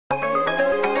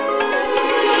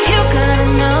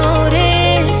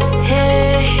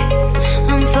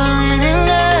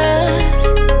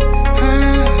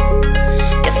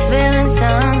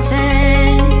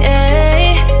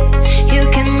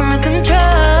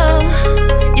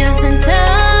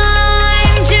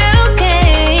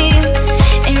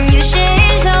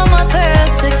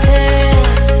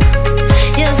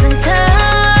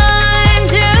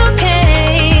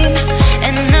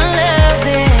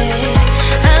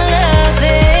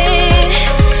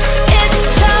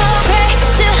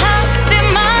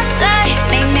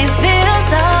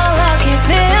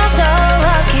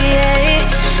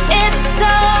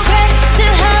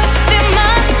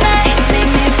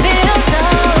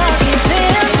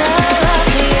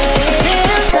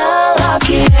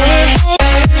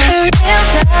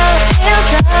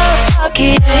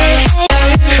lucky.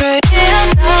 Feel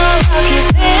so lucky,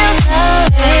 feel so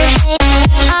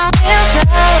feel so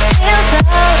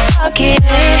lucky.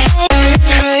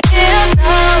 Feel so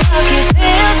lucky,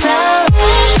 feel so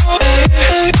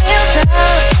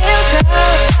feel so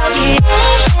lucky.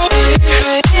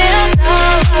 Feel so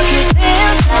lucky,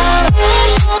 feel so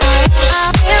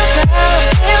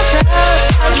feel so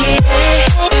lucky.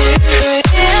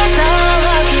 Feel so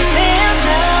lucky, feel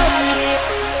so lucky.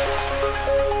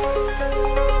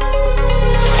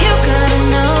 You gotta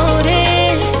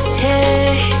notice,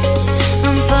 hey,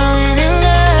 I'm falling in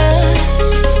love.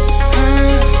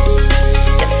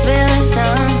 You're feeling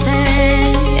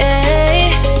something, yeah.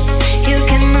 You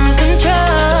cannot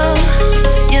control.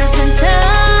 Yes,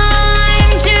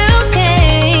 sometimes you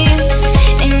came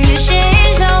and you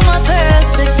changed all my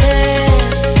perspective.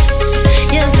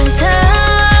 Yes,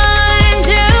 sometimes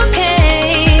you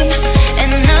came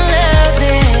and I love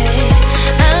it,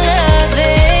 I love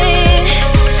it.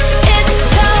 It's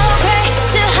so great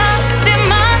to have you in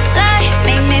my life,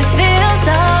 make me feel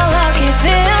so lucky,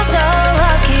 feel so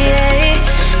lucky.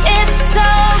 It's so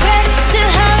great to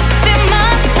have you in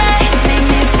my life, make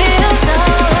me feel so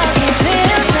lucky,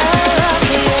 feel so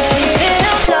lucky,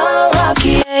 feel so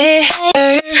lucky. Feel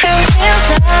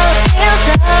so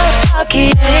lucky.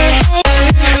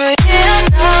 Feel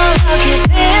so lucky,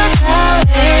 feel so lucky. Feel so lucky, feel so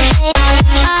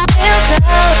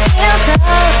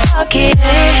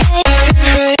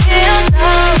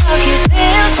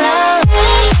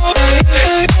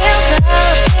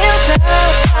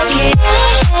lucky. Feel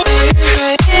so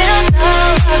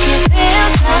lucky,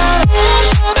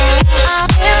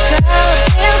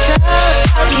 feel so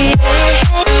lucky.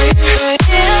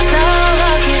 Feel so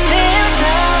lucky, feel so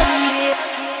lucky.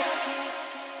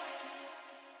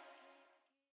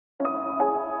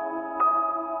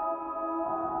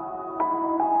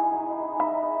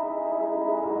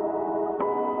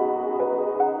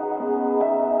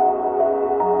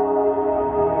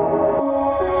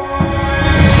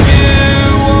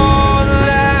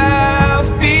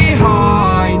 Left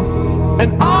behind,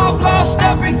 and I've lost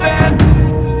everything.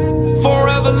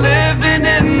 Forever living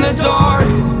in the dark.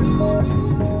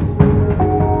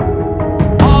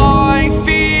 I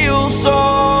feel so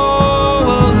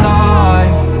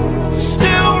alive,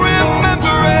 still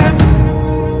remembering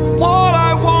what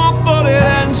I want, but it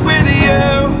ends with you.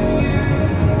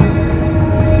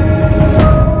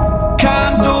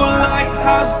 Candlelight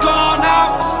has gone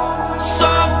out.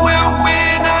 Some will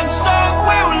win and some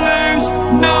will lose.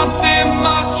 Nothing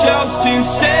much else to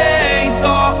say.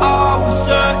 Thought I was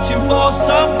searching for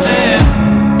something.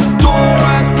 Door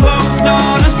has closed,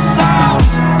 not a sound.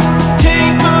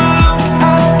 Take a look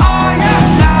as I am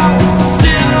now.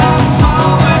 Still I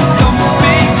smile but don't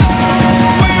speak.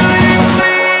 Will you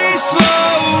please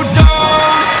slow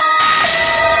down?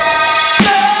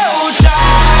 Slow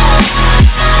down.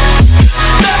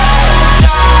 Slow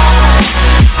down.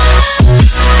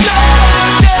 Slow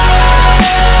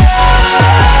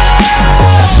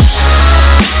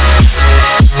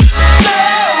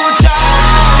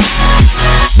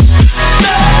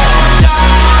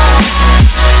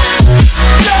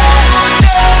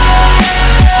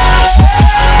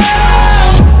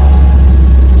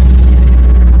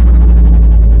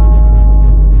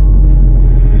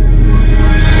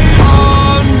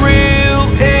Unreal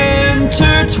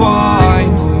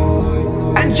intertwined,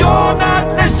 and you're not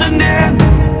listening.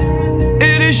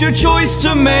 It is your choice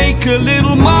to make a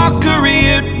little mockery,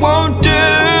 it won't do.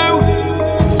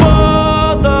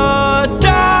 Further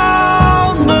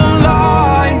down the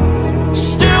line,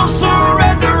 still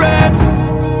surrendering,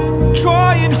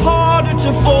 trying harder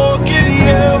to forgive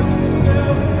you.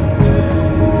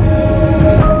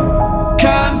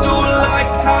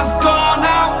 Candlelight has gone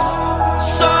out.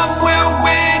 Some will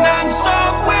win and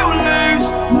some will lose.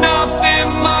 Nothing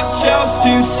much else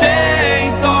to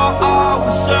say. Thought I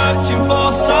was searching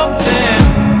for something.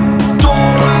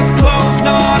 Door has closed,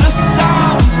 not a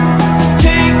sound.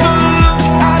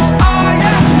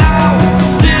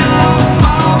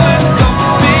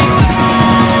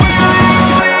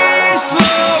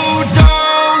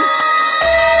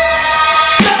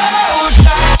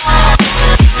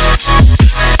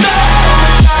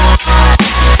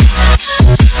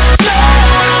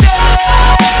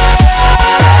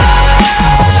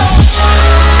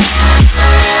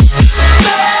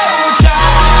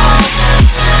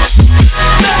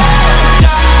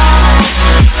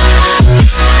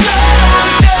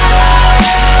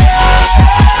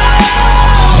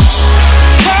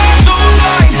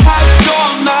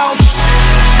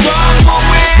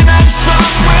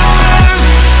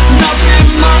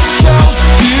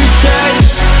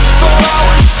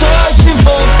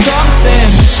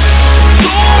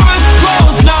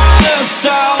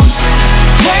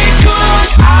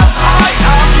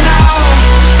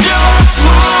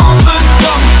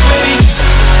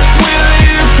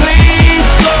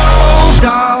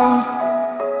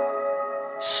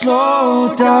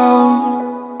 slow down.